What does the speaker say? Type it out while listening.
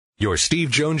Your Steve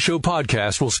Jones Show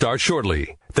podcast will start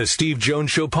shortly. The Steve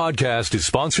Jones Show podcast is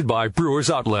sponsored by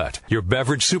Brewers Outlet, your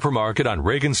beverage supermarket on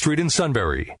Reagan Street in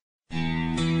Sunbury.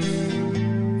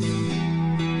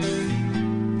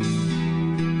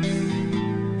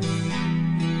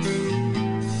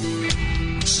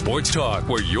 Sports talk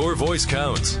where your voice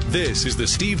counts. This is the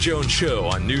Steve Jones Show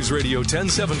on News Radio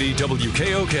 1070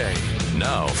 WKOK.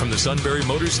 Now from the Sunbury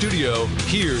Motors Studio,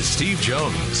 here's Steve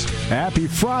Jones. Happy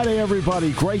Friday,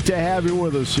 everybody. Great to have you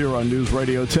with us here on News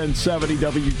Radio 1070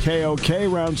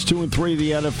 WKOK. Rounds 2 and 3 of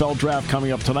the NFL Draft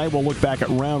coming up tonight. We'll look back at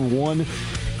round 1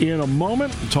 in a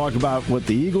moment. Talk about what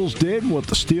the Eagles did, what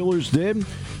the Steelers did,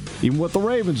 even what the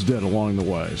Ravens did along the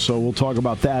way. So we'll talk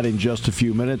about that in just a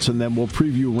few minutes, and then we'll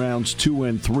preview rounds 2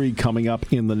 and 3 coming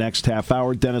up in the next half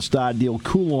hour. Dennis Dodd, Neil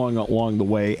Coulong along the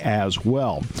way as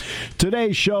well.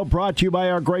 Today's show brought to you by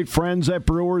our great friends at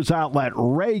Brewers Outlet,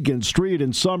 Reagan Street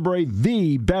in Sunbury,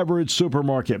 the beverage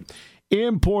supermarket.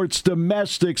 Imports,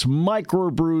 domestics,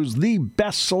 microbrews, the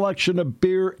best selection of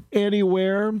beer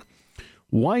anywhere.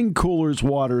 Wine coolers,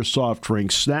 water, soft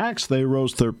drinks, snacks. They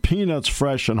roast their peanuts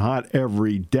fresh and hot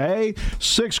every day.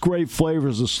 6 great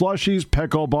flavors of slushies.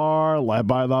 Pickle bar, led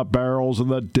by the barrels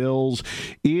and the dills.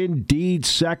 Indeed,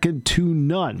 second to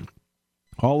none.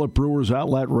 All at Brewers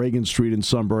Outlet, Reagan Street in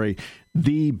Sunbury,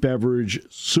 the beverage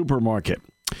supermarket.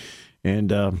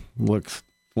 And look,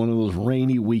 one of those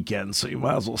rainy weekends, so you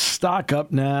might as well stock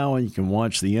up now, and you can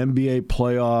watch the NBA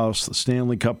playoffs, the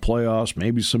Stanley Cup playoffs,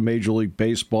 maybe some Major League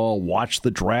Baseball, watch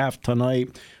the draft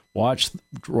tonight, watch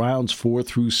rounds 4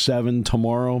 through 7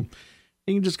 tomorrow.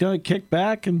 You can just kind of kick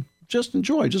back and just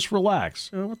enjoy, just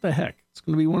relax. What the heck? It's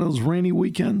going to be one of those rainy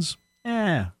weekends.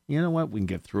 You know what? We can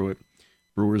get through it.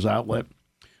 Brewers Outlet.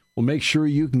 We'll make sure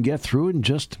you can get through it and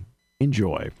just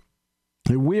enjoy.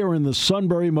 We are in the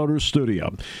Sunbury Motors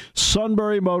studio.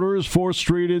 Sunbury Motors, 4th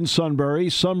Street in Sunbury.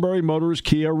 Sunbury Motors,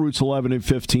 Kia, routes 11 and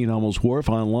 15, Hummels Wharf.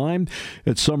 Online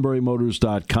at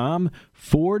sunburymotors.com.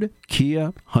 Ford,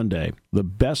 Kia, Hyundai, the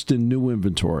best in new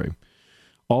inventory.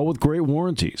 All with great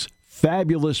warranties.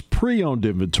 Fabulous pre-owned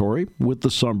inventory with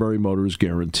the Sunbury Motors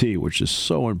guarantee, which is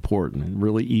so important and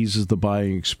really eases the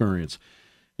buying experience.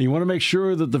 You want to make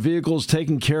sure that the vehicle is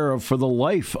taken care of for the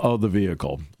life of the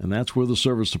vehicle, and that's where the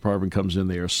service department comes in.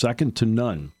 They are second to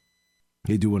none.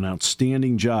 They do an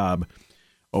outstanding job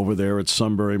over there at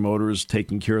Sunbury Motors,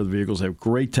 taking care of the vehicles. They have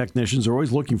great technicians. They're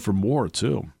always looking for more,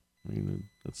 too. I mean,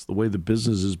 that's the way the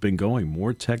business has been going,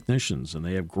 more technicians, and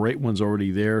they have great ones already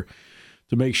there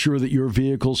to make sure that your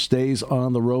vehicle stays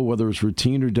on the road, whether it's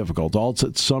routine or difficult. All it's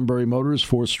at Sunbury Motors,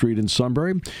 4th Street in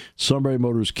Sunbury. Sunbury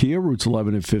Motors Kia, routes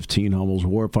 11 and 15, Hummels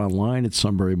Wharf. Online at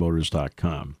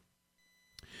sunburymotors.com.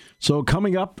 So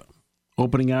coming up,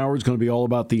 opening hour is going to be all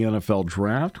about the NFL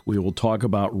Draft. We will talk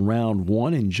about round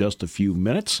 1 in just a few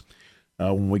minutes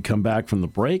when we come back from the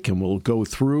break, and we'll go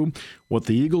through what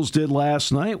the Eagles did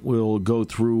last night. We'll go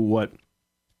through what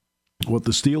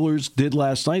the Steelers did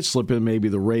last night, slip in maybe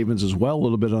the Ravens as well, a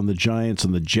little bit on the Giants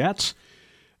and the Jets.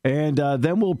 And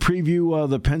then we'll preview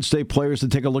the Penn State players to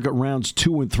take a look at rounds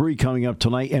 2 and 3 coming up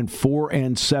tonight, and 4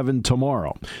 and 7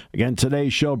 tomorrow. Again,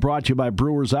 today's show brought to you by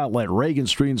Brewers Outlet, Reagan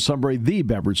Street in Sunbury, the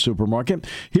beverage supermarket,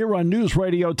 here on News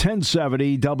Radio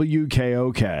 1070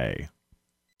 WKOK.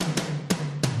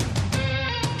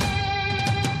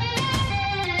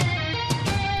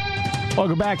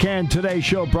 Welcome back, and today's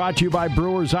show brought to you by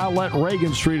Brewers Outlet,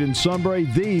 Reagan Street in Sunbury,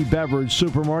 the beverage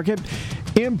supermarket.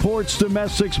 Imports,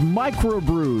 domestics,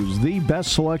 microbrews, the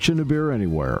best selection of beer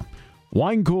anywhere.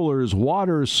 Wine coolers,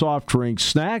 water, soft drinks,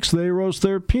 snacks. They roast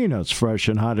their peanuts fresh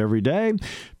and hot every day.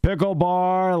 Pickle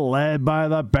bar, led by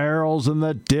the barrels and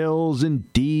the dills.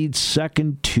 Indeed,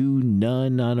 second to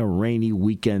none on a rainy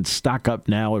weekend. Stock up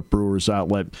now at Brewers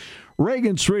Outlet,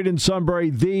 Reagan Street in Sunbury,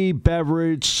 the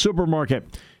beverage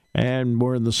supermarket. And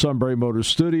we're in the Sunbury Motors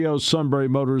studio. Sunbury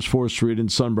Motors, 4th Street in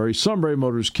Sunbury. Sunbury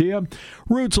Motors Kia,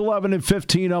 routes 11 and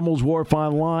 15, Hummels Wharf.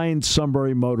 Online,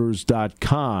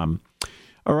 sunburymotors.com.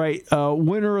 All right,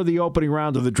 winner of the opening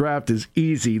round of the draft is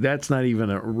easy. That's not even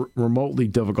a remotely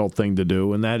difficult thing to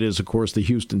do, and that is, of course, the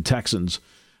Houston Texans.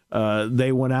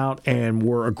 They went out and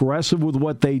were aggressive with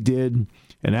what they did,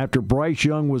 and after Bryce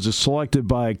Young was selected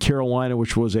by Carolina,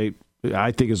 which was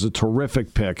I think is a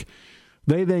terrific pick,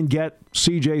 they then get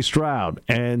C.J. Stroud,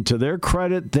 and to their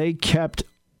credit, they kept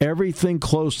everything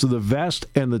close to the vest,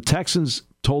 and the Texans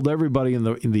told everybody in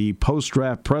the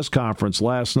post-draft press conference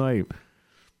last night,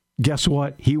 guess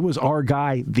what? He was our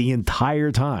guy the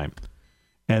entire time,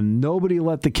 and nobody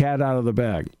let the cat out of the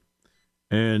bag.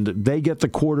 And they get the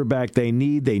quarterback they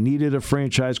need. They needed a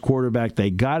franchise quarterback.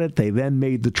 They got it. They then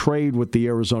made the trade with the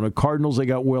Arizona Cardinals. They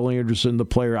got Will Anderson, the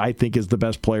player I think is the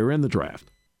best player in the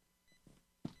draft.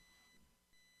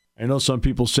 I know some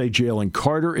people say Jalen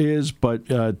Carter is, but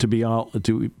to be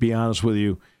honest with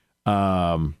you,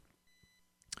 I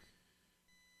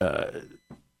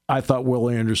thought Will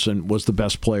Anderson was the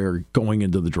best player going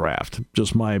into the draft.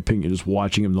 Just my opinion, just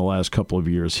watching him the last couple of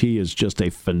years. He is just a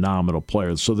phenomenal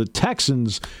player. So the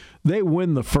Texans, they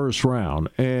win the first round.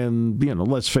 And,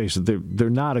 let's face it, they're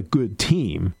not a good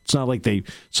team. It's not like they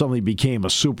suddenly became a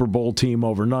Super Bowl team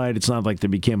overnight. It's not like they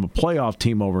became a playoff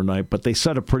team overnight. But they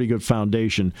set a pretty good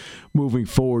foundation moving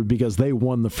forward because they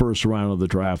won the first round of the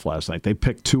draft last night. They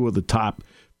picked two of the top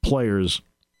players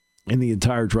in the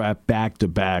entire draft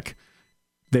back-to-back.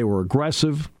 They were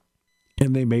aggressive,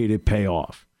 and they made it pay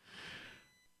off.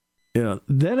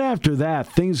 Then after that,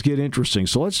 things get interesting.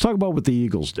 So let's talk about what the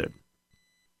Eagles did.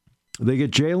 They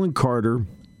get Jalen Carter,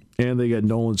 and they get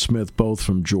Nolan Smith, both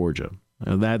from Georgia.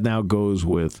 And that now goes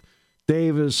with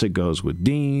Davis. It goes with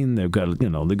Dean. They've got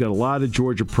a lot of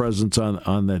Georgia presence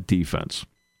on that defense.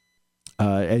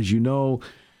 As you know,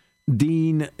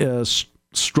 Dean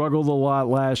struggled a lot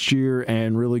last year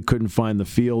and really couldn't find the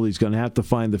field. He's going to have to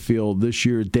find the field this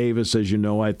year. Davis, as you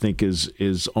know, I think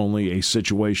is only a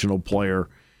situational player.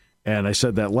 And I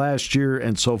said that last year,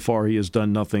 and so far he has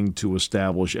done nothing to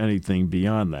establish anything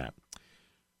beyond that.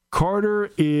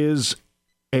 Carter is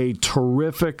a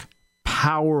terrific,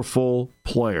 powerful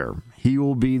player. He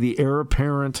will be the heir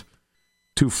apparent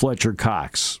to Fletcher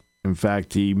Cox. In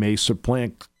fact, he may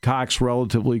supplant Cox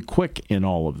relatively quick in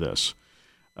all of this.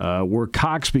 Where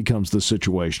Cox becomes the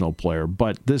situational player,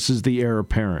 but this is the heir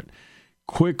apparent.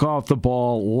 Quick off the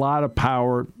ball, a lot of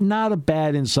power, not a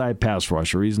bad inside pass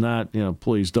rusher. He's not,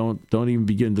 please don't even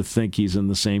begin to think he's in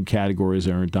the same category as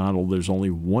Aaron Donald. There's only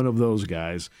one of those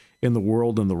guys in the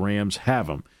world, and the Rams have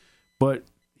him. But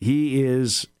he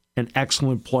is an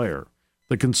excellent player.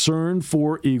 The concern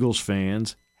for Eagles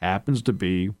fans happens to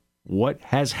be what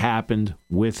has happened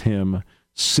with him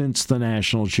since the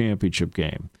national championship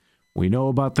game. We know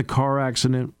about the car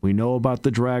accident. We know about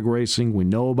the drag racing. We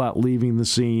know about leaving the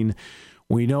scene.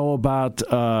 We know about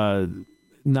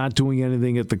not doing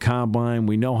anything at the combine.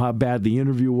 We know how bad the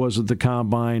interview was at the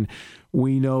combine.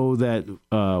 We know that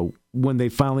when they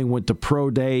finally went to pro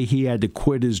day, he had to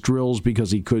quit his drills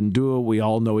because he couldn't do it. We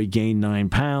all know he gained 9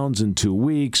 pounds in 2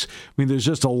 weeks. I mean, there's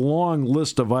just a long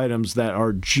list of items that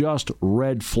are just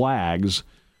red flags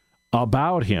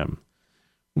about him.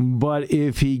 But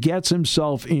if he gets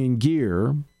himself in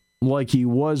gear, like he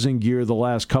was in gear the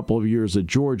last couple of years at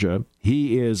Georgia,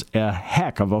 he is a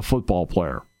heck of a football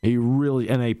player.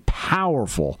 And a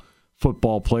powerful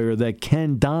football player that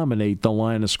can dominate the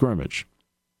line of scrimmage.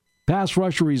 Pass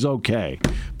rusher, he's okay.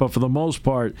 But for the most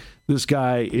part, this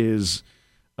guy is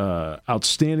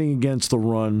outstanding against the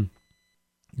run,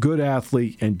 good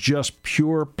athlete, and just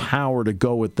pure power to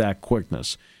go with that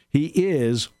quickness. He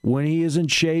is, when he is in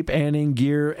shape and in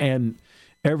gear and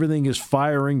everything is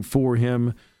firing for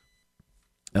him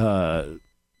during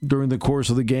the course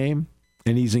of the game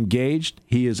and he's engaged,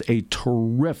 he is a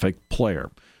terrific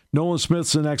player. Nolan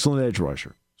Smith's an excellent edge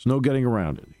rusher. There's no getting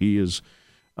around it. He is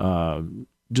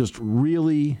just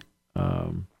really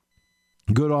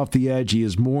good off the edge. He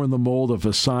is more in the mold of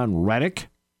Hassan Reddick.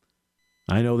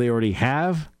 I know they already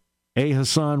have a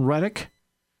Hassan Reddick.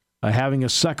 Having a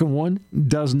second one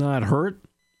does not hurt.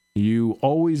 You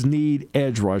always need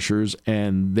edge rushers,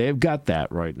 and they've got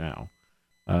that right now.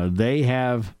 They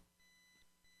have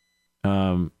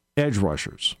edge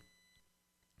rushers,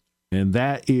 and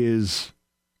that is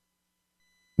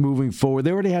moving forward.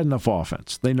 They already had enough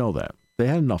offense. They know that. They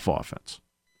had enough offense,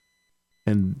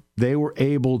 and they were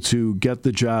able to get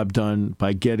the job done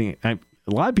by getting – a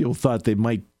lot of people thought they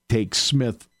might take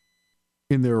Smith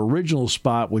in their original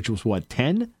spot, which was,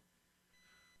 10?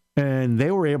 And they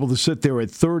were able to sit there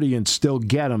at 30 and still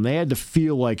get him. They had to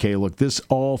feel like, hey, look, this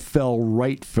all fell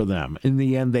right for them. In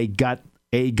the end, they got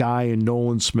a guy in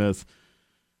Nolan Smith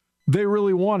they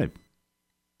really wanted.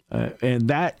 And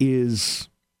that is,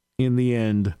 in the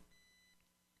end,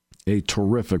 a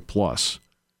terrific plus.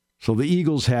 So the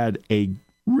Eagles had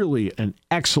really an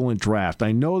excellent draft.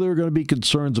 I know there are going to be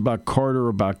concerns about Carter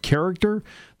about character.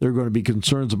 There are going to be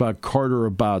concerns about Carter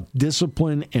about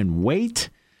discipline and weight.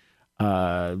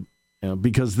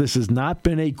 Because this has not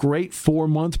been a great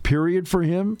 4-month period for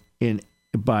him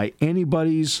by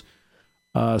anybody's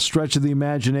stretch of the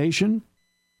imagination.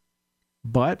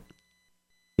 But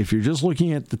if you're just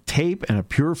looking at the tape and a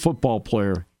pure football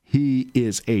player, he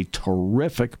is a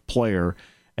terrific player.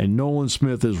 And Nolan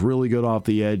Smith is really good off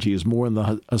the edge. He is more in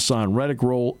the Hassan Reddick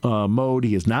role mode.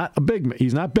 He's not big.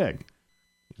 He's not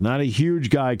a huge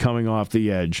guy coming off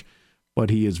the edge, but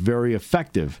he is very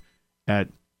effective at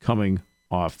coming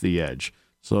off the edge.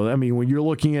 So, I mean, when you're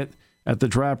looking at at the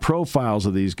draft profiles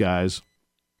of these guys,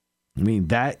 I mean,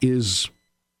 that is,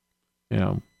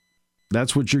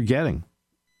 that's what you're getting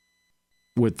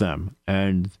with them.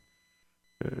 And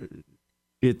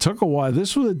it took a while.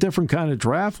 This was a different kind of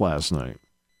draft last night.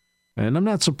 And I'm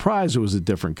not surprised it was a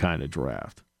different kind of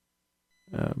draft.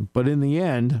 But in the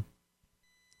end,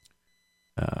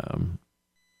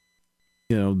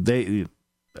 it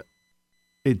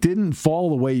didn't fall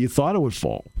the way you thought it would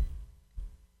fall.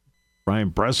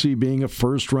 Brian Bresee being a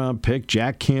first-round pick,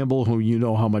 Jack Campbell, who you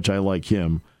know how much I like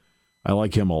him. I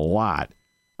like him a lot.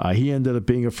 He ended up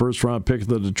being a first-round pick of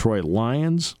the Detroit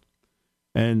Lions.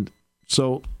 And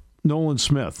so Nolan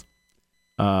Smith,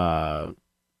 again,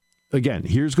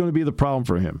 here's going to be the problem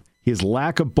for him. His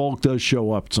lack of bulk does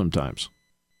show up sometimes.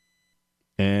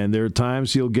 And there are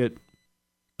times he'll get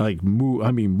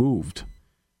moved.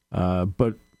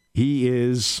 But he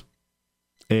is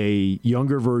a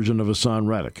younger version of Hassan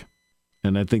Reddick.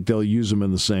 And I think they'll use him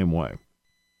in the same way.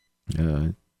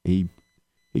 He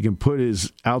can put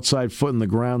his outside foot in the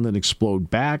ground and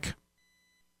explode back.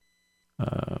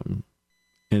 And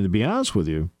to be honest with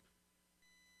you,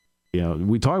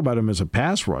 we talk about him as a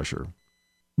pass rusher,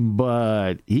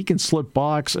 but he can slip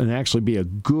blocks and actually be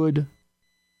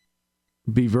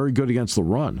very good against the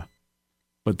run.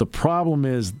 But the problem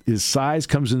is his size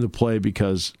comes into play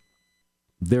because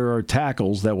there are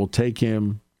tackles that will take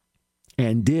him,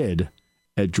 and did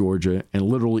at Georgia, and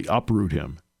literally uproot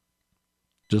him.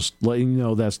 Just letting you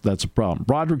know that's a problem.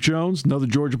 Broderick Jones, another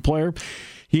Georgia player,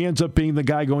 he ends up being the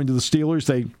guy going to the Steelers.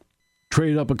 They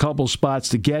traded up a couple spots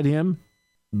to get him.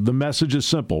 The message is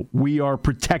simple. We are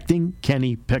protecting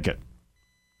Kenny Pickett.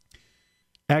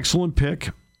 Excellent pick.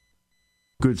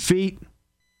 Good feet,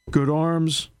 good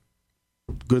arms,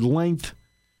 good length.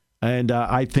 And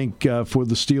I think for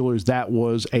the Steelers, that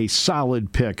was a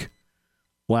solid pick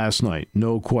last night.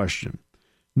 No question.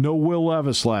 No Will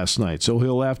Levis last night, so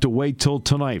he'll have to wait till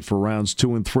tonight for rounds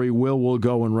 2 and 3. Will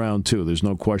go in round 2. There's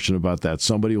no question about that.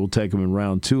 Somebody will take him in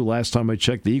round 2. Last time I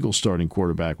checked, the Eagles starting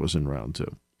quarterback was in round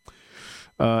 2.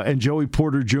 And Joey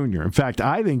Porter Jr. In fact,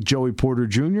 I think Joey Porter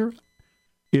Jr.,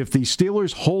 if the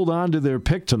Steelers hold on to their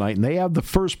pick tonight, and they have the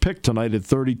first pick tonight at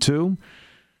 32,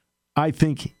 I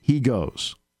think he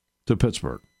goes to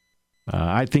Pittsburgh.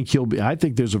 I think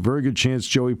there's a very good chance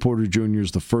Joey Porter Jr.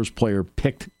 is the first player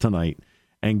picked tonight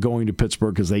and going to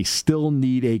Pittsburgh because they still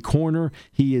need a corner.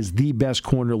 He is the best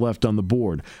corner left on the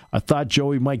board. I thought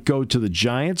Joey might go to the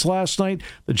Giants last night.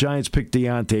 The Giants picked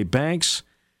Deonte Banks.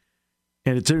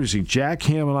 And it's interesting. Jack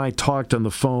Ham and I talked on the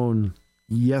phone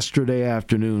yesterday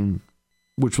afternoon,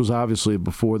 which was obviously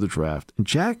before the draft. And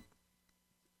Jack,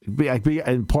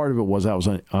 and part of it was I was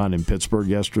on in Pittsburgh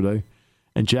yesterday,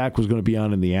 and Jack was going to be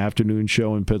on in the afternoon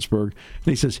show in Pittsburgh.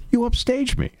 And he says, "You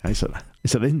upstaged me." I said, "I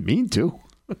didn't mean to."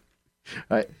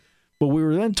 But we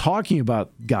were then talking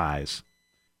about guys,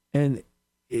 and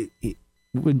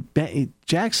when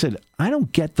Jack said, "I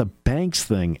don't get the Banks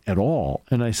thing at all,"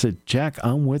 and I said, "Jack,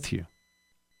 I'm with you.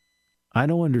 I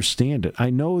don't understand it. I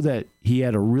know that he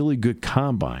had a really good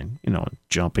combine,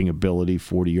 jumping ability,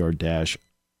 40-yard dash.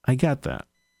 I got that."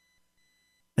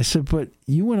 I said, "But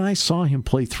you and I saw him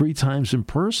play 3 times in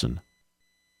person."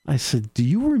 I said, "Do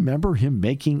you remember him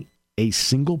making a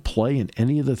single play in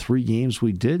any of the 3 games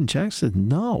we did?" And Jack said,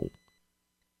 "No."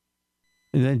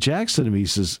 And then Jack said to me, he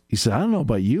said, "I don't know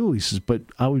about you." He says, "But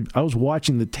I was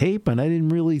watching the tape, and I didn't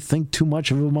really think too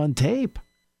much of him on tape."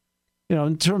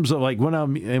 In terms of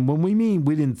when we mean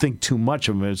we didn't think too much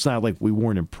of him, it's not like we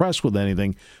weren't impressed with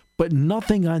anything, but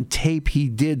nothing on tape he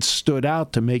did stood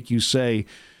out to make you say,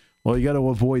 well, you got to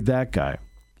avoid that guy.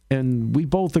 And we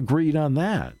both agreed on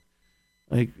that.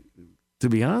 To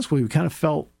be honest with you, we kind of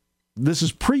felt this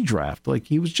is pre-draft, like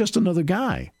he was just another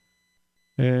guy.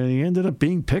 And he ended up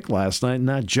being picked last night,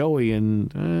 not Joey,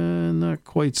 and not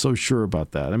quite so sure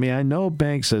about that. I mean, I know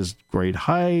Banks has great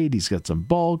height. He's got some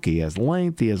bulk. He has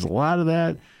length. He has a lot of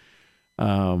that.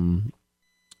 And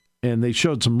they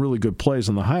showed some really good plays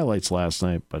on the highlights last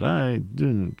night, but I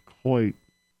didn't quite...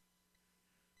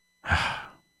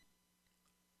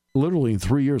 Literally in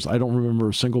 3 years, I don't remember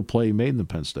a single play he made in the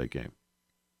Penn State game.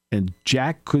 And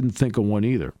Jack couldn't think of one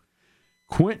either.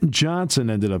 Quentin Johnson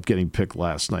ended up getting picked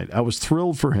last night. I was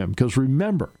thrilled for him because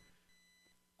remember,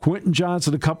 Quentin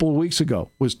Johnson a couple of weeks ago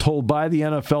was told by the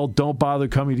NFL, don't bother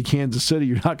coming to Kansas City.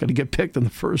 You're not going to get picked in the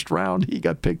first round. He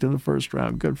got picked in the first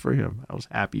round. Good for him. I was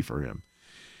happy for him.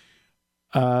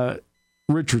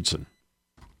 Richardson.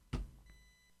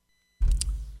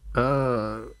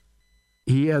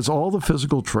 He has all the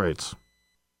physical traits,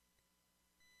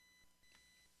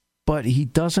 but he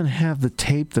doesn't have the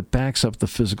tape that backs up the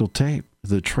physical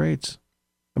traits.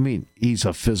 I mean, he's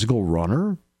a physical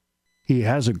runner. He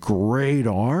has a great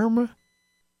arm.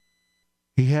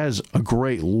 He has a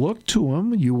great look to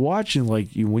him. You watch him,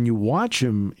 when you watch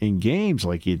him in games,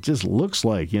 it just looks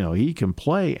like, he can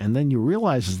play. And then you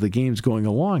realize as the game's going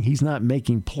along, he's not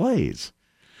making plays.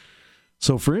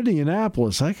 So for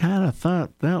Indianapolis, I kind of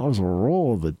thought that was a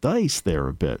roll of the dice there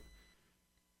a bit.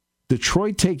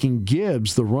 Detroit taking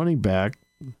Gibbs, the running back,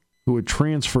 who had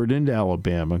transferred into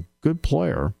Alabama, good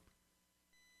player.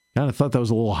 Kind of thought that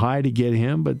was a little high to get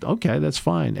him, but okay, that's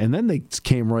fine. And then they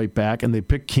came right back and they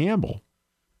picked Campbell.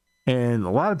 And a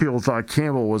lot of people thought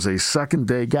Campbell was a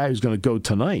second-day guy who's going to go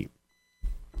tonight.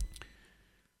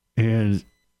 And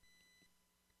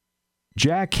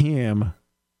Jack Ham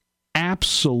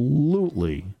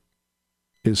absolutely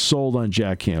is sold on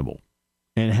Jack Campbell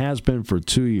and has been for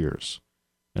 2 years.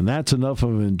 And that's enough of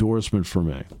an endorsement for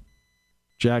me.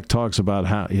 Jack talks about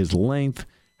how his length,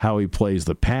 how he plays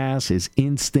the pass, his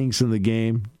instincts in the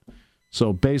game.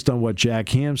 So based on what Jack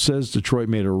Ham says, Detroit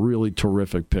made a really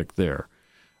terrific pick there.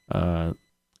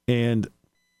 And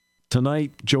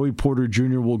tonight, Joey Porter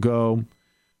Jr. will go.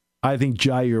 I think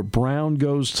Jair Brown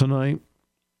goes tonight.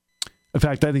 In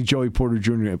fact, I think Joey Porter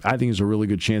Jr., I think there's a really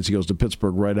good chance he goes to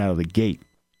Pittsburgh right out of the gate.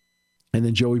 And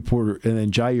then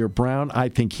Jair Brown, I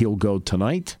think he'll go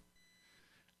tonight.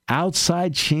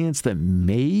 Outside chance that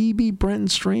maybe Brenton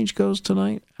Strange goes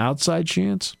tonight. Outside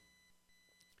chance.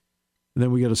 And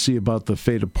then we got to see about the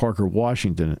fate of Parker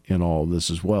Washington in all of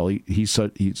this as well. He's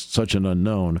such an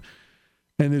unknown.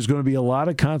 And there's going to be a lot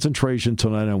of concentration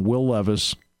tonight on Will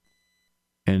Levis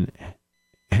and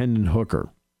Hendon Hooker.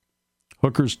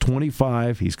 Hooker's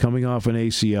 25. He's coming off an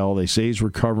ACL. They say he's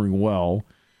recovering well.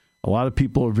 A lot of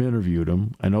people have interviewed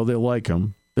him. I know they like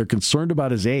him. They're concerned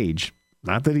about his age.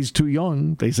 Not that he's too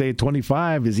young. They say at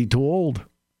 25, is he too old?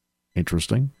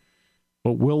 Interesting.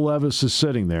 But Will Levis is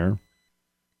sitting there.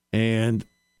 And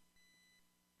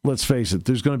let's face it,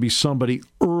 there's going to be somebody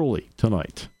early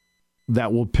tonight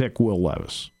that will pick Will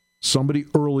Levis. Somebody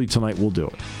early tonight will do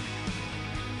it.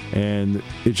 And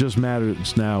it just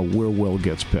matters now where Will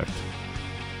gets picked.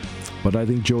 But I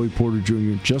think Joey Porter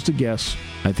Jr., just a guess,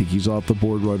 I think he's off the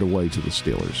board right away to the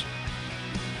Steelers.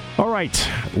 All right,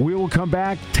 we will come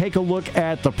back, take a look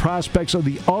at the prospects of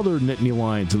the other Nittany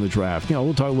Lions in the draft.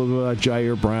 We'll talk a little bit about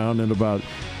Jair Brown and about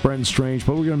Brenton Strange,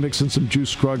 but we're going to mix in some Juice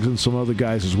Scruggs and some other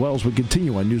guys as well as we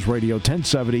continue on News Radio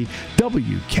 1070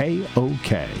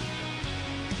 WKOK.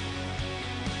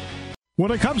 When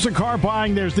it comes to car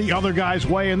buying, there's the other guy's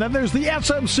way, and then there's the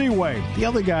SMC way. The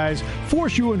other guys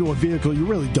force you into a vehicle you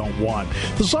really don't want.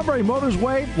 The Sunbury Motors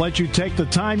way lets you take the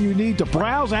time you need to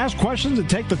browse, ask questions, and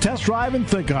take the test drive and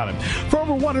think on it. For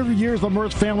over 100 years, the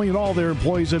Mertz family and all their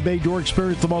employees have made your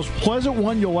experience the most pleasant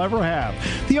one you'll ever have.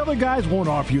 The other guys won't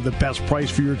offer you the best price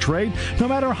for your trade, no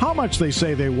matter how much they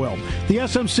say they will. The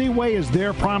SMC way is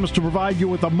their promise to provide you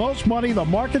with the most money the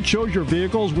market shows your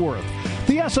vehicle is worth.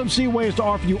 The SMC way is to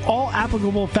offer you all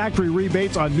applicable factory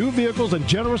rebates on new vehicles and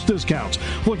generous discounts.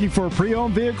 Looking for a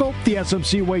pre-owned vehicle? The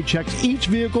SMC way checks each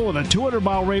vehicle in a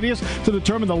 200-mile radius to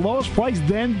determine the lowest price,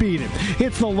 then beat it.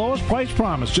 It's the lowest price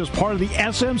promise, just part of the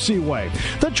SMC way.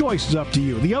 The choice is up to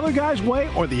you, the other guy's way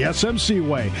or the SMC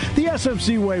way. The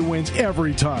SMC way wins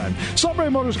every time. Sunbury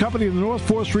Motors Company in the North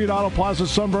 4th Street Auto Plaza,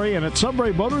 Sunbury, and at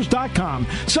sunburymotors.com.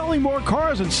 Selling more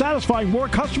cars and satisfying more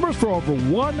customers for over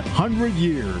 100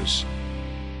 years.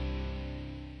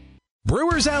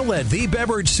 Brewers Outlet, the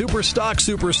beverage superstock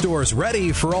superstores,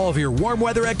 ready for all of your warm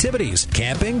weather activities.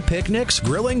 Camping, picnics,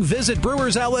 grilling, visit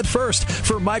Brewers Outlet first.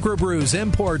 For microbrews,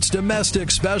 imports,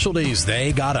 domestic specialties,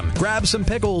 they got them. Grab some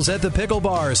pickles at the Pickle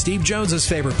Bar, Steve Jones's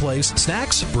favorite place.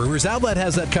 Snacks, Brewers Outlet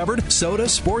has that covered. Soda,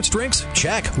 sports drinks,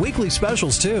 check. Weekly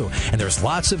specials too. And there's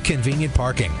lots of convenient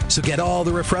parking. So get all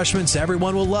the refreshments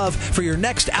everyone will love for your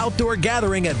next outdoor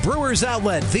gathering at Brewers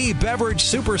Outlet, the beverage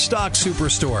superstock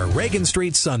superstore, Reagan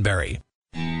Street, Sunbury.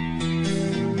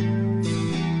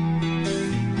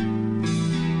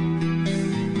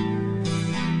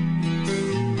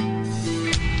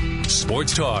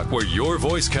 Sports talk where your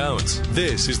voice counts.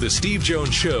 This is the Steve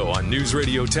Jones Show on News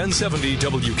Radio 1070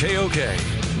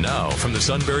 WKOK. Now from the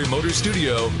Sunbury Motors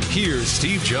Studio, here's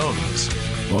Steve Jones.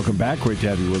 Welcome back. Great to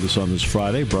have you with us on this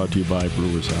Friday. Brought to you by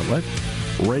Brewers Outlet.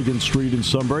 Reagan Street in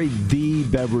Sunbury, the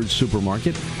beverage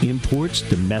supermarket. Imports,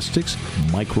 domestics,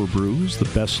 microbrews, the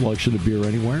best selection of beer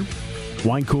anywhere.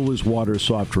 Wine coolers, water,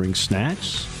 soft drinks,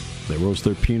 snacks. They roast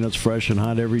their peanuts fresh and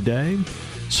hot every day.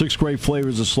 6 great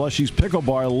flavors of slushies. Pickle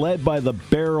Bar, led by the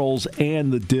barrels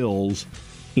and the dills.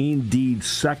 Indeed,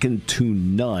 second to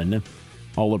none.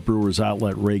 All at Brewers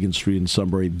Outlet, Reagan Street in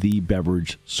Sunbury, the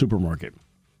beverage supermarket.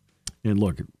 And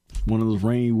look, one of those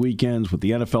rainy weekends with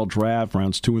the NFL draft,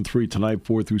 rounds 2 and 3 tonight,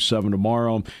 4 through 7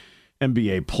 tomorrow.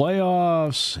 NBA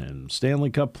playoffs and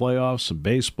Stanley Cup playoffs and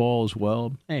baseball as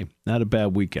well. Hey, not a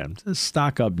bad weekend. Just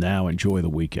stock up now. Enjoy the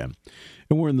weekend.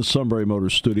 And we're in the Sunbury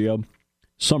Motors studio.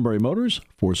 Sunbury Motors,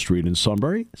 4th Street in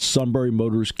Sunbury. Sunbury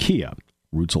Motors Kia,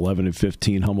 routes 11 and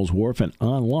 15 Hummel's Wharf, and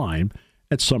online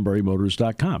at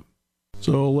sunburymotors.com.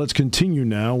 So let's continue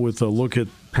now with a look at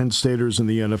Penn Staters in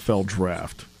the NFL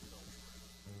draft.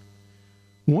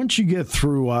 Once you get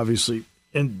through, obviously,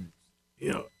 and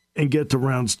get to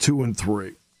rounds 2 and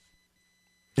 3,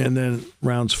 and then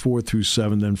rounds 4 through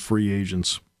 7, then free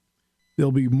agents,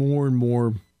 there'll be more and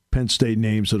more Penn State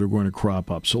names that are going to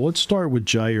crop up. So let's start with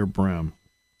Jair Brown.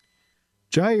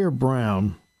 Jair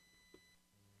Brown,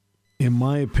 in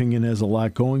my opinion, has a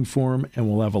lot going for him and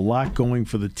will have a lot going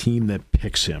for the team that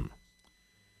picks him.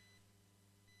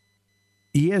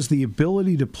 He has the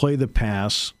ability to play the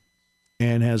pass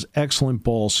and has excellent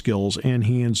ball skills and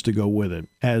hands to go with it,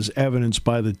 as evidenced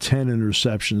by the 10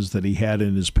 interceptions that he had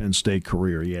in his Penn State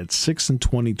career. He had 6 in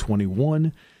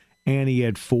 2021, and he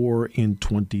had 4 in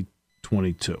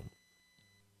 2022.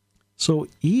 So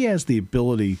he has the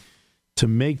ability to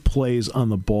make plays on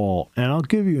the ball, and I'll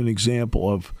give you an example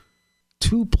of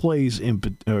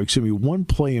one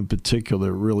play in particular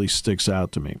that really sticks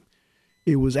out to me.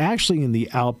 It was actually in the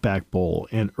Outback Bowl,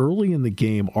 and early in the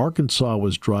game, Arkansas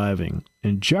was driving,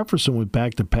 and Jefferson went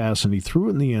back to pass, and he threw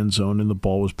it in the end zone, and the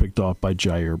ball was picked off by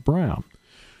Jair Brown.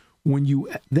 When you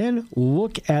then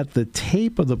look at the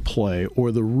tape of the play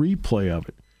or the replay of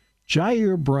it,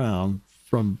 Jair Brown,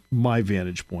 from my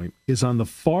vantage point, is on the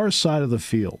far side of the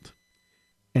field,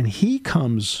 and he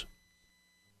comes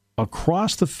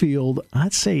across the field,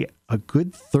 I'd say a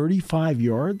good 35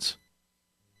 yards.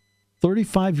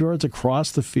 35 yards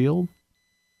across the field.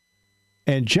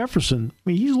 And Jefferson,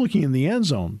 he's looking in the end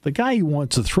zone. The guy he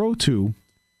wants to throw to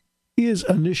is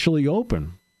initially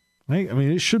open. Right?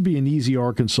 It should be an easy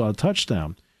Arkansas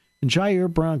touchdown. And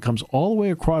Jair Brown comes all the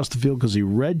way across the field because he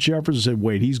read Jefferson, said,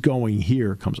 wait, he's going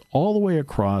here, comes all the way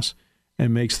across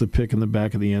and makes the pick in the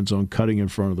back of the end zone, cutting in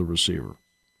front of the receiver.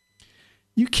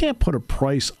 You can't put a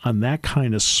price on that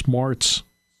kind of smarts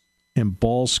and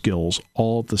ball skills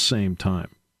all at the same time.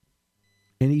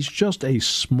 And he's just a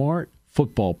smart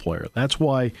football player. That's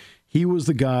why he was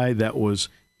the guy that was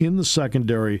in the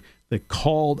secondary that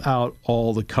called out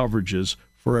all the coverages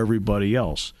for everybody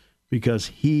else, because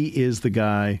he is the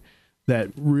guy that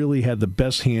really had the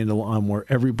best handle on where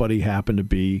everybody happened to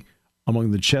be among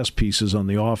the chess pieces on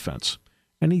the offense.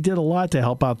 And he did a lot to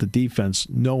help out the defense,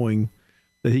 knowing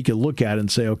that he could look at it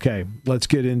and say, okay, let's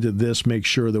get into this, make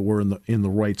sure that we're in the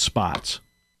right spots.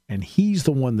 And he's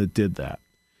the one that did that.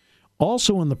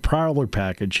 Also in the Prowler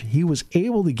package, he was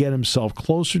able to get himself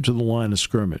closer to the line of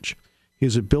scrimmage.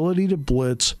 His ability to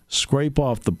blitz, scrape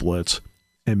off the blitz,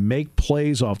 and make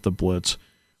plays off the blitz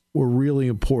were really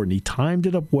important. He timed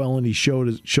it up well, and he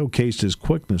showcased his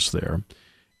quickness there.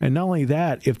 And not only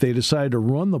that, if they decide to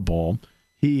run the ball,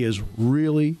 he is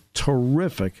really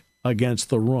terrific against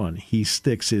the run. He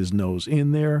sticks his nose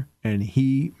in there, and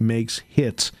he makes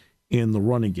hits in the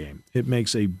running game. It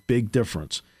makes a big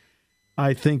difference.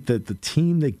 I think that the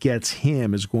team that gets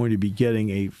him is going to be getting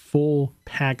a full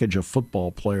package of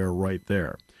football player right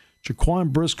there.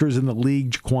 Jaquan Brisker's in the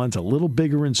league. Jaquan's a little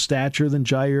bigger in stature than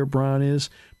Jair Brown is,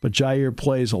 but Jair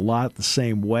plays a lot the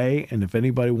same way. And if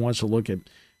anybody wants to look at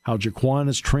how Jaquan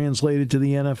is translated to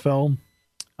the NFL,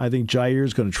 I think Jair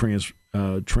is going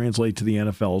to translate to the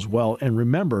NFL as well. And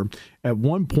remember, at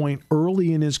one point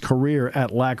early in his career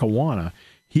at Lackawanna,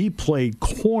 he played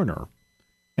corner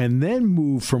and then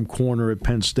moved from corner at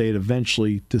Penn State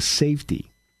eventually to safety.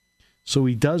 So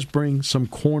he does bring some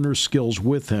corner skills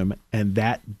with him, and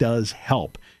that does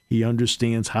help. He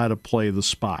understands how to play the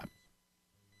spot.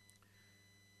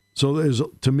 So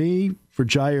to me, for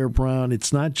Jair Brown,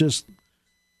 it's not just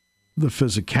the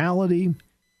physicality,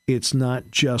 it's not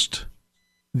just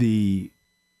the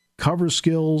cover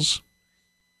skills,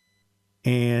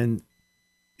 and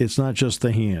it's not just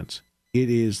the hands. It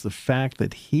is the fact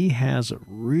that he has a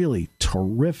really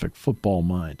terrific football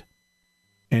mind,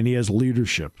 and he has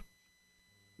leadership.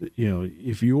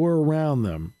 If you're around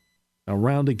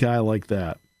a guy like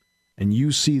that, and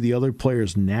you see the other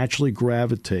players naturally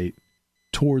gravitate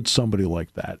towards somebody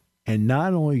like that, and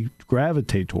not only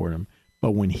gravitate toward him,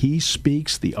 but when he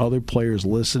speaks, the other players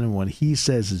listen, and what he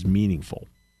says is meaningful.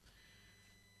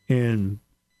 And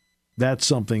that's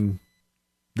something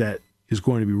that is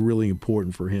going to be really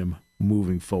important for him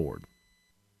moving forward.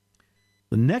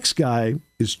 The next guy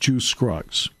is Juice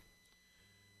Scruggs.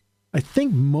 I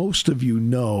think most of you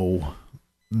know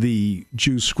the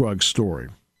Juice Scruggs story.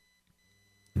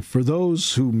 And for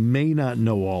those who may not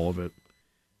know all of it,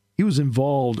 he was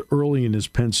involved early in his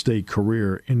Penn State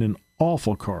career in an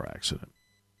awful car accident.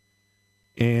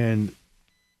 And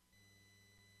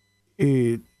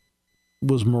it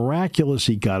was miraculous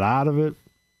he got out of it.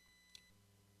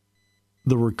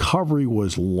 The recovery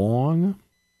was long.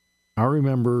 I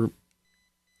remember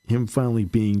him finally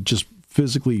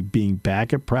physically being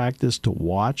back at practice to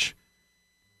watch,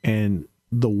 and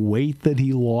the weight that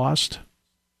he lost.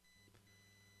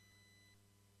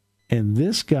 And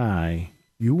this guy,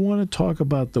 you want to talk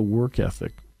about the work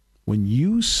ethic. When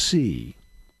you see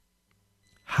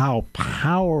how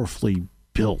powerfully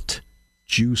built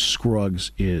Juice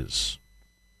Scruggs is,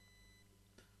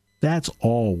 that's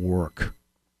all work.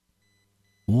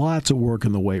 Lots of work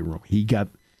in the weight room. He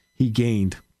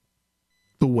gained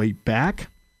the weight back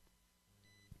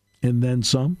and then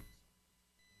some.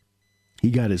 He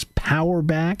got his power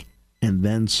back and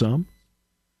then some.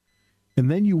 And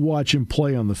then you watch him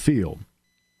play on the field.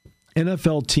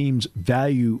 NFL teams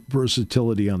value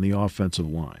versatility on the offensive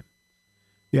line.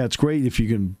 Yeah, it's great if you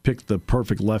can pick the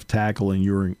perfect left tackle and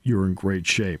you're in great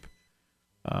shape.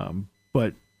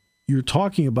 But you're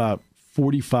talking about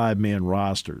 45-man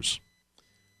rosters.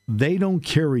 They don't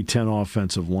carry 10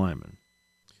 offensive linemen.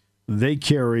 They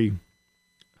carry,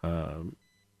 I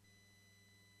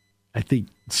think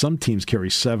some teams carry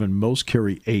 7, most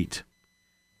carry 8.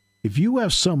 If you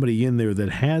have somebody in there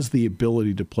that has the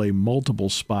ability to play multiple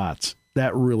spots,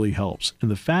 that really helps.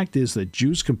 And the fact is that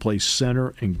Juice can play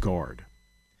center and guard.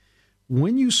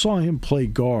 When you saw him play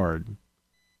guard,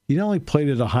 he not only played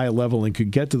at a high level and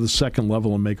could get to the second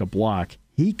level and make a block,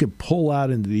 he could pull out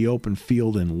into the open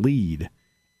field and lead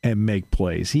and make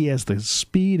plays. He has the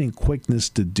speed and quickness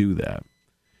to do that.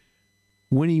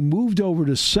 When he moved over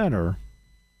to center,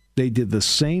 they did the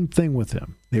same thing with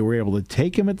him. They were able to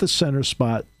take him at the center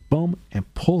spot, boom,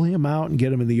 and pull him out and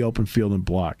get him in the open field and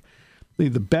block.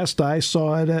 The best I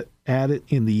saw at it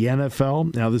in the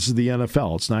NFL, now this is the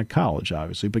NFL, it's not college,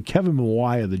 obviously, but Kevin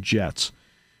Mawai of the Jets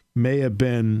may have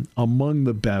been among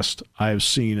the best I have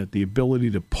seen at the ability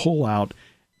to pull out,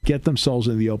 get themselves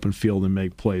in the open field and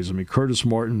make plays. I mean, Curtis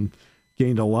Martin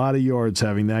gained a lot of yards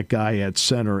having that guy at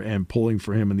center and pulling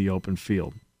for him in the open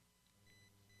field.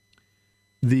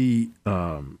 The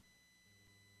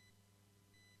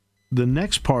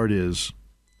next part is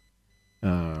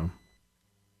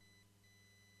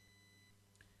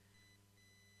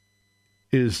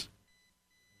the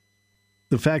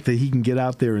fact that he can get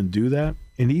out there and do that.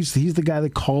 And he's the guy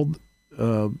that called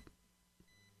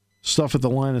stuff at the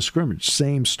line of scrimmage.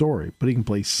 Same story. But he can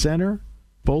play center,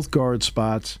 both guard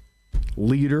spots,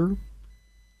 leader,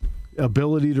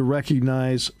 ability to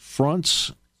recognize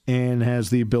fronts, and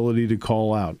has the ability to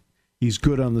call out. He's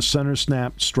good on the center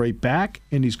snap straight back,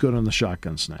 and he's good on the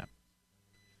shotgun snap.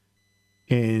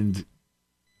 And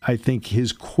I think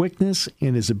his quickness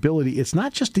and his ability, it's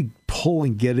not just to pull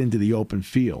and get into the open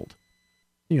field,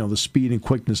 you know, the speed and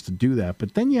quickness to do that,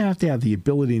 but then you have to have the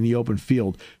ability in the open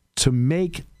field to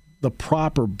make the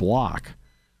proper block,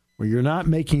 where you're not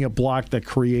making a block that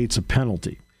creates a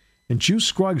penalty. And Juice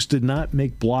Scruggs did not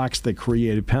make blocks that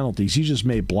created penalties. He just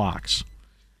made blocks.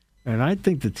 And I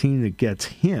think the team that gets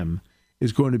him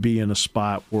is going to be in a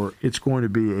spot where it's going to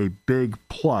be a big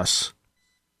plus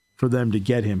for them to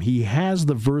get him. He has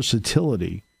the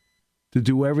versatility to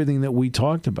do everything that we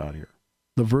talked about here.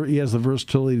 He has the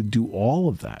versatility to do all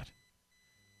of that.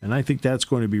 And I think that's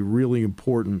going to be really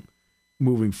important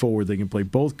moving forward. They can play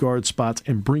both guard spots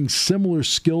and bring similar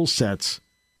skill sets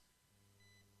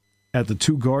at the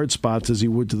 2 guard spots as he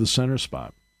would to the center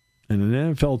spot. And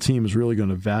an NFL team is really going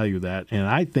to value that. And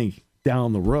I think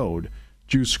down the road,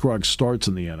 Juice Scruggs starts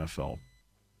in the NFL.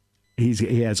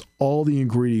 He has all the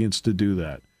ingredients to do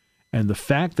that. And the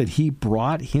fact that he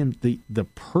brought him the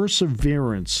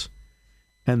perseverance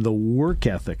and the work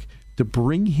ethic to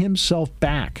bring himself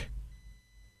back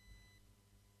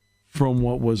from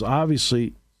what was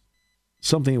obviously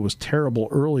something that was terrible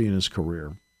early in his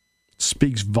career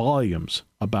speaks volumes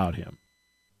about him.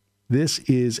 This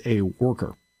is a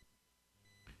worker.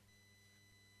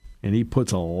 And he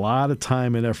puts a lot of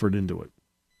time and effort into it.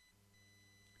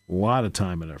 A lot of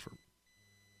time and effort.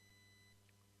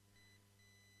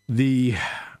 The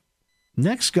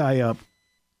next guy up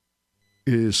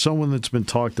is someone that's been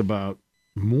talked about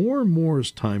more and more as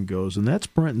time goes, and that's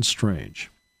Brenton Strange.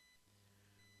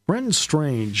 Brenton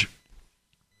Strange,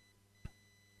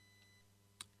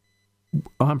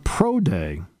 on Pro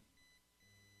Day,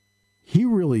 he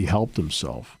really helped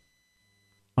himself.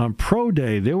 On Pro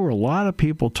Day, there were a lot of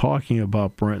people talking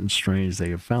about Brenton Strange. They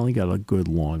have finally got a good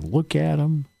long look at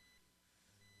him.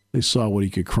 They saw what he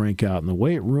could crank out in the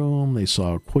weight room. They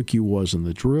saw how quick he was in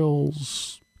the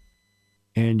drills.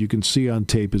 and you can see on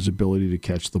tape his ability to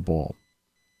catch the ball.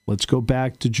 Let's go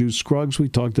back to Juice Scruggs. We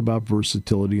talked about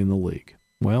versatility in the league.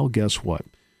 Well, guess what?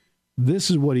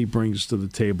 This is what he brings to the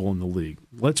table in the league.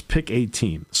 Let's pick a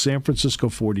team, San Francisco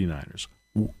 49ers.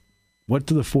 What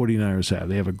do the 49ers have?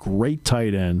 They have a great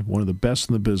tight end, one of the best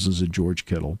in the business at George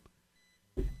Kittle,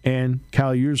 and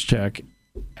Kyle Juszczyk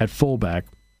at fullback,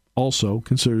 also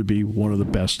considered to be one of the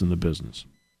best in the business.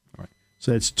 All right.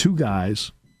 So that's two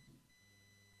guys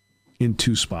in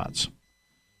two spots.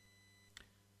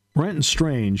 Brenton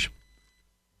Strange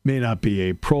may not be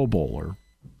a Pro Bowler,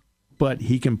 but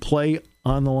he can play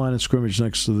on the line of scrimmage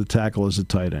next to the tackle as a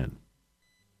tight end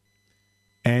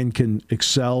and can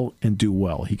excel and do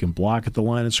well. He can block at the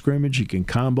line of scrimmage. He can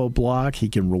combo block. He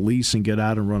can release and get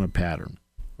out and run a pattern.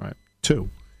 Right. 2,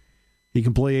 he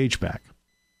can play H-back,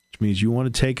 which means you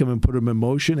want to take him and put him in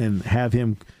motion and have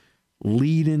him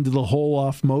lead into the hole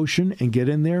off motion and get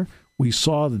in there. We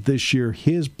saw that this year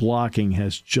his blocking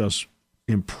has just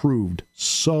improved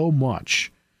so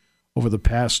much over the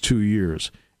past 2 years.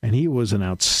 And he was an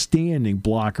outstanding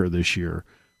blocker this year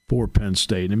for Penn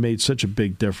State, and it made such a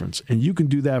big difference. And you can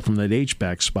do that from that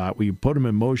H-back spot where you put him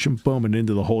in motion, boom, and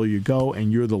into the hole you go,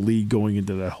 and you're the lead going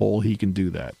into that hole. He can do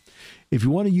that. If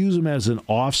you want to use him as an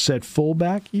offset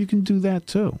fullback, you can do that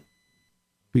too,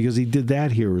 because he did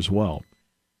that here as well.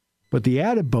 But the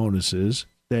added bonus is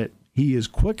that he is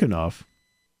quick enough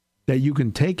that you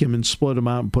can take him and split him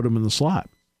out and put him in the slot.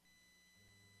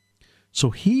 So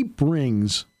he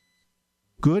brings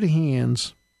good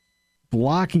hands,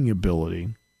 blocking ability,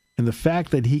 and the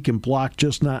fact that he can block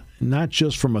just not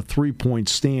just from a 3-point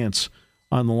stance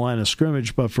on the line of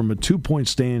scrimmage, but from a 2-point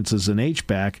stance as an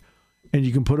H-back, and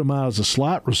you can put him out as a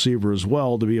slot receiver as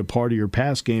well to be a part of your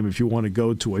pass game if you want to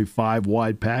go to a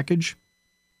 5-wide package.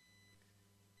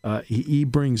 He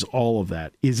brings all of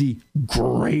that. Is he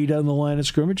great on the line of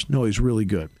scrimmage? No, he's really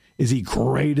good. Is he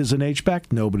great as an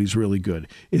H-back? Nobody's really good.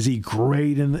 Is he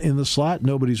great in the slot?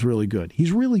 Nobody's really good.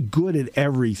 He's really good at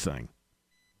everything.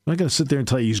 I'm not going to sit there and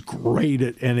tell you he's great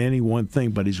at any one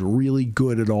thing, but he's really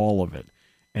good at all of it.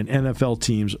 And NFL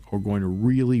teams are going to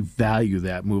really value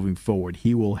that moving forward.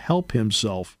 He will help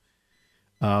himself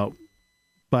by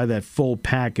that full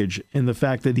package and the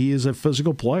fact that he is a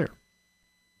physical player.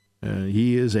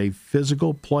 He is a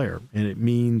physical player, and it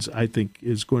means, I think,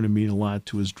 is going to mean a lot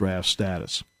to his draft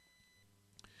status.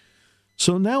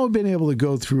 So now we've been able to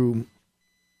go through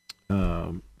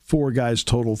 4 guys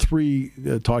total,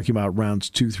 3 talking about rounds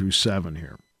 2 through 7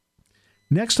 here.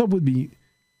 Next up would be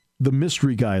the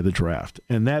mystery guy of the draft,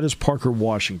 and that is Parker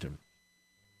Washington.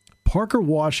 Parker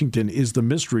Washington is the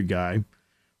mystery guy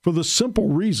for the simple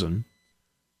reason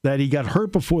that he got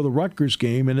hurt before the Rutgers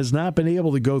game and has not been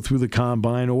able to go through the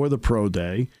combine or the pro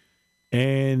day,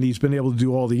 and he's been able to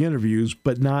do all the interviews,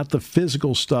 but not the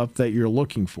physical stuff that you're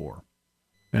looking for.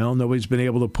 Well, nobody's been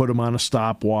able to put him on a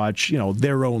stopwatch,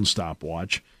 their own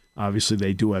stopwatch. Obviously,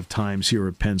 they do have times here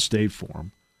at Penn State for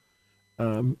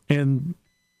him. And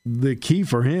the key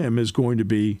for him is going to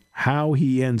be how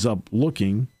he ends up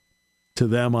looking to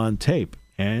them on tape.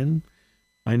 And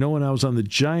I know when I was on the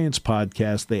Giants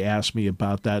podcast, they asked me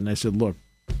about that, and I said, look,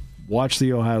 watch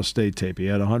the Ohio State tape. He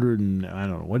had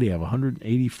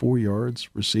 184 yards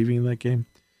receiving in that game?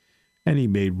 And he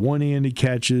made one-handed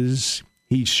catches.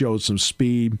 He showed some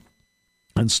speed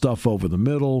and stuff over the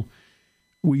middle.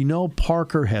 We know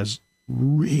Parker has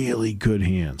really good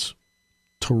hands,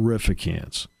 terrific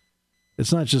hands.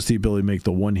 It's not just the ability to make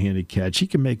the one-handed catch. He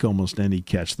can make almost any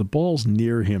catch. The ball's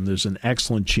near him. There's an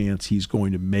excellent chance he's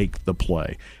going to make the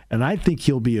play. And I think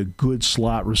he'll be a good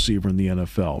slot receiver in the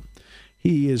NFL.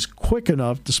 He is quick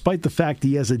enough, despite the fact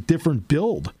he has a different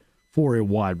build for a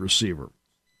wide receiver.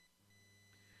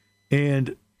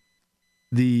 And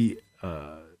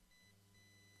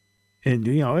and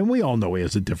we all know he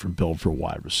has a different build for a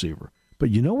wide receiver. But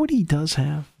you know what he does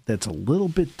have that's a little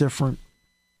bit different?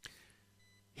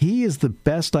 He is the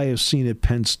best I have seen at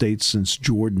Penn State since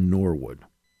Jordan Norwood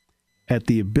at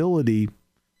the ability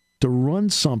to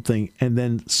run something and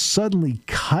then suddenly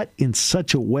cut in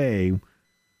such a way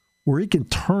where he can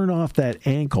turn off that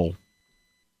ankle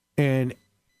and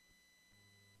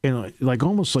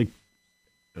almost like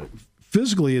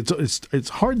physically it's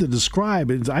hard to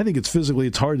describe. I think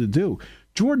it's hard to do.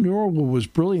 Jordan Norwood was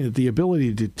brilliant at the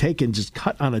ability to take and just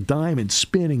cut on a dime and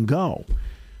spin and go.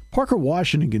 Parker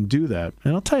Washington can do that.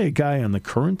 And I'll tell you a guy on the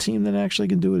current team that actually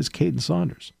can do it is Caden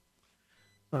Saunders.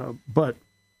 But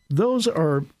those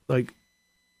are like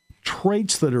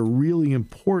traits that are really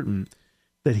important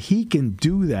that he can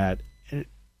do that.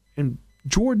 And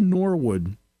Jordan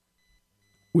Norwood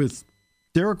with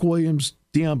Derek Williams,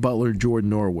 Deion Butler, Jordan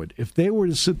Norwood, if they were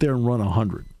to sit there and run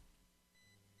 100,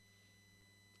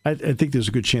 I think there's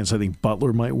a good chance. I think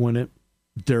Butler might win it.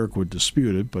 Derek would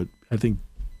dispute it, but I think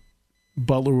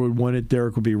Butler would win it.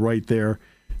 Derek would be right there.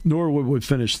 Norwood would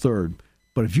finish third.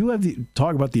 But if you have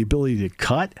talk about the ability to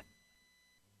cut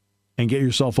and get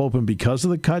yourself open because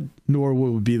of the cut,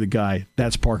 Norwood would be the guy.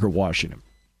 That's Parker Washington.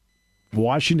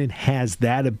 Washington has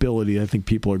that ability I think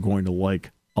people are going to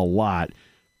like a lot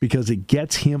because it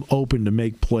gets him open to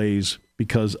make plays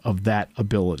because of that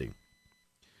ability.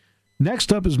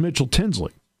 Next up is Mitchell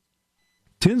Tinsley.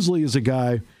 Tinsley is a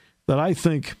guy that I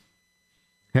think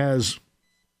has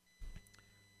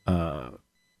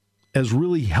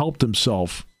really helped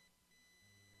himself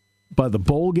by the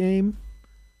bowl game,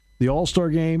 the All-Star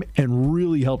game, and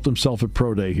really helped himself at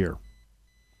Pro Day here.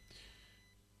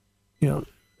 You know,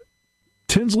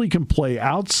 Tinsley can play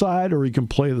outside or he can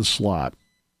play the slot.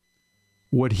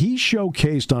 What he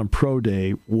showcased on Pro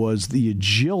Day was the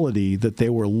agility that they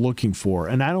were looking for.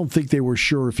 And I don't think they were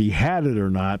sure if he had it or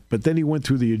not, but then he went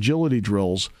through the agility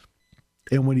drills.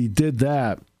 And when he did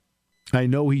that, I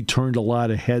know he turned a lot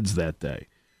of heads that day.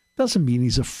 Doesn't mean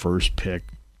he's a first pick.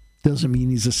 Doesn't mean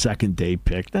he's a second day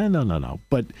pick. No.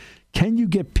 But can you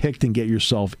get picked and get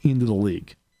yourself into the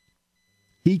league?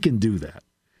 He can do that.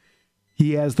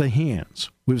 He has the hands.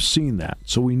 We've seen that.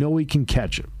 So we know he can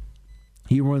catch it.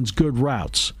 He runs good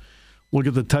routes. Look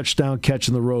at the touchdown catch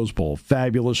in the Rose Bowl.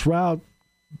 Fabulous route.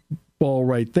 Ball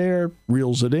right there.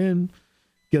 Reels it in.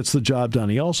 Gets the job done.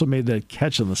 He also made that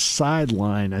catch on the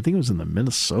sideline. I think it was in the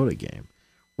Minnesota game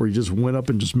where he just went up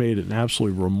and just made an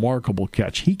absolutely remarkable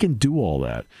catch. He can do all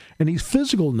that. And he's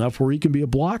physical enough where he can be a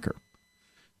blocker.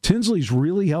 Tinsley's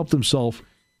really helped himself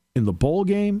in the bowl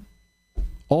game,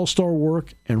 all-star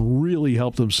work, and really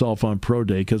helped himself on Pro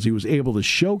Day because he was able to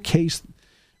showcase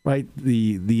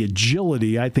the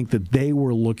agility I think that they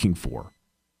were looking for.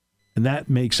 And that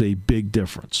makes a big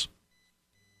difference.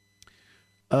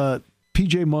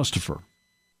 P.J. Mustipher.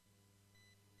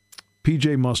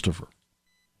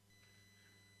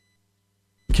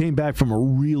 Came back from a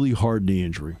really hard knee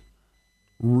injury.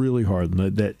 Really hard.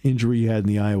 And that injury he had in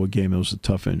the Iowa game, it was a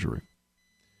tough injury.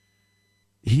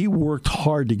 He worked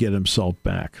hard to get himself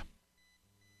back.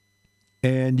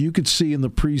 And you could see in the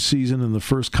preseason, in the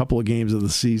first couple of games of the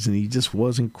season, he just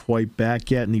wasn't quite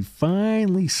back yet. And he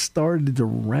finally started to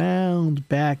round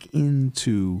back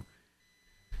into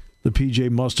the P.J.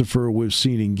 Mustipher we've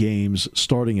seen in games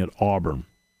starting at Auburn.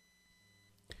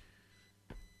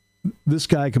 This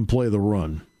guy can play the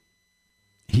run.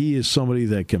 He is somebody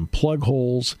that can plug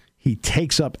holes. He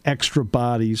takes up extra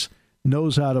bodies,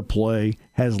 knows how to play,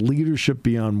 has leadership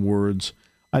beyond words.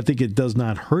 I think it does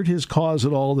not hurt his cause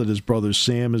at all that his brother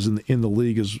Sam is in the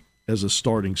league as a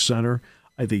starting center.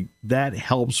 I think that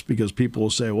helps because people will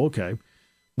say, well, okay,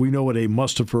 we know what a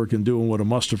Mustipher can do and what a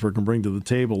Mustipher can bring to the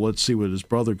table. Let's see what his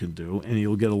brother can do, and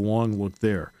he'll get a long look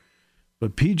there.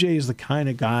 But PJ is the kind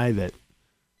of guy that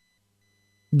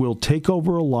will take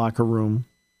over a locker room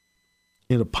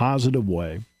in a positive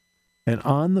way. And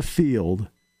on the field,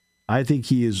 I think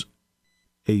he is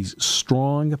a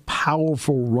strong,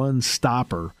 powerful run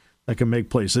stopper that can make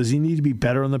plays. Does he need to be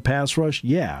better in the pass rush?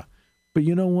 Yeah. But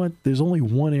you know what? There's only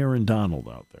one Aaron Donald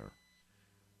out there.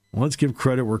 Let's give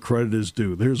credit where credit is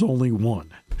due. There's only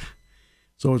one.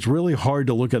 So it's really hard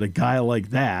to look at a guy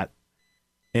like that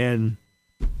and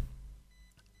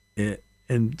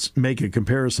make a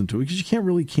comparison to it because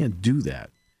you can't do that.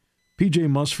 P.J.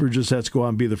 Mustipher just has to go out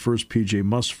and be the first P.J.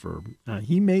 Mustipher.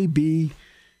 He may be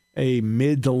a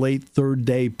mid to late third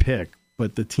day pick,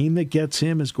 but the team that gets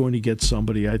him is going to get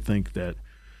somebody I think that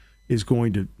is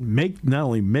going to not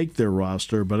only make their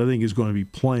roster, but I think is going to be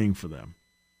playing for them.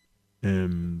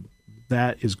 And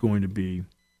that is going to be,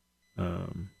 I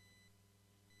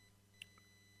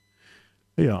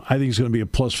think it's going to be a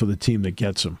plus for the team that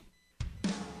gets him.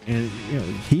 And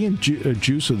he and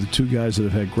Juice are the two guys that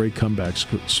have had great comeback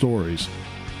stories.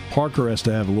 Parker has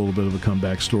to have a little bit of a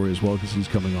comeback story as well because he's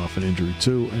coming off an injury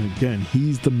too. And again,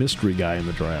 he's the mystery guy in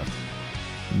the draft.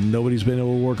 Nobody's been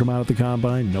able to work him out at the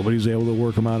Combine. Nobody's able to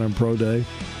work him out on Pro Day.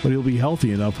 But he'll be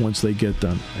healthy enough once they get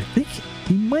done. I think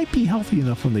he might be healthy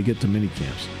enough when they get to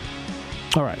minicamps.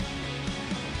 All right.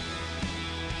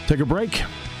 Take a break.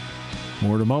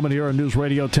 More in a moment here on News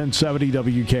Radio 1070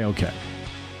 WKOK.